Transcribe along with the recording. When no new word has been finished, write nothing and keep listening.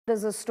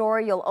Is a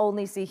story you'll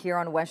only see here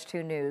on West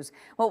 2 News.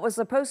 What was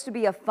supposed to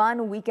be a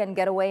fun weekend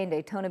getaway in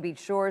Daytona Beach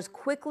shores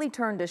quickly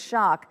turned to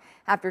shock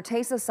after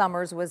Taysa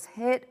Summers was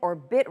hit, or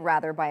bit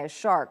rather, by a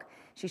shark.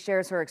 She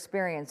shares her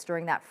experience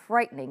during that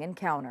frightening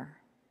encounter.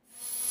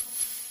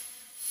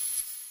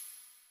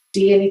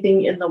 See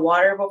anything in the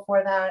water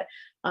before that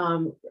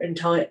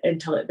until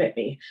it bit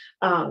me.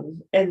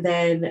 And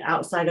then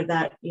outside of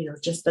that,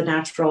 just the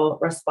natural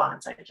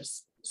response. I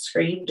just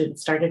screamed and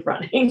started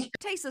running.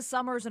 Taysa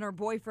Summers and her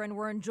boyfriend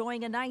were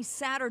enjoying a nice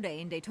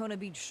Saturday in Daytona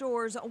Beach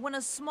shores when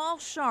a small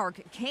shark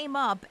came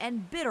up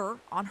and bit her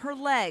on her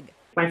leg.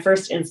 My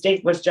first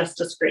instinct was just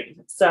to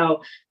scream.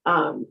 So,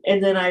 and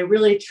then I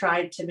really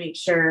tried to make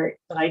sure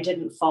that I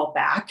didn't fall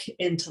back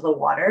into the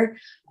water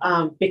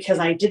because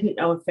I didn't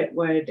know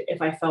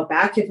if I fell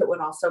back, if it would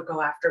also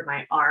go after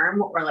my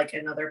arm or like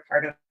another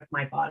part of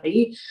my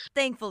body.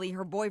 Thankfully,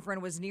 her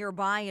boyfriend was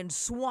nearby and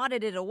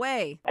swatted it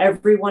away.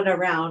 Everyone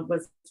around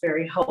was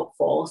very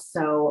helpful.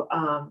 So,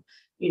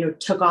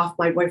 took off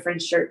my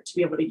boyfriend's shirt to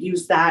be able to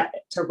use that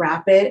to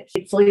wrap it.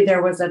 Thankfully,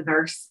 there was a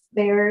nurse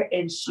there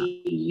and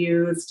she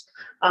used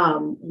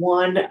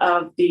one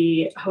of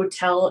the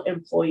hotel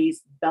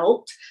employees'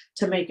 belt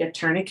to make a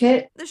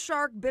tourniquet. The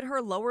shark bit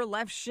her lower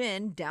left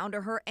shin down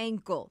to her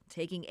ankle,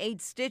 taking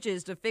 8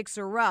 stitches to fix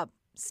her up.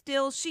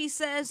 Still, she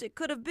says it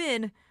could have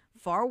been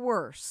far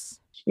worse.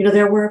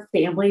 There were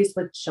families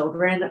with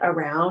children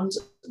around,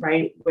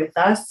 right, with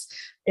us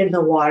in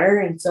the water.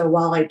 And so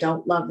while I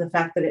don't love the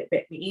fact that it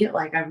bit me,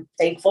 I'm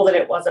thankful that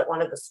it wasn't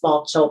one of the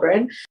small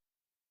children.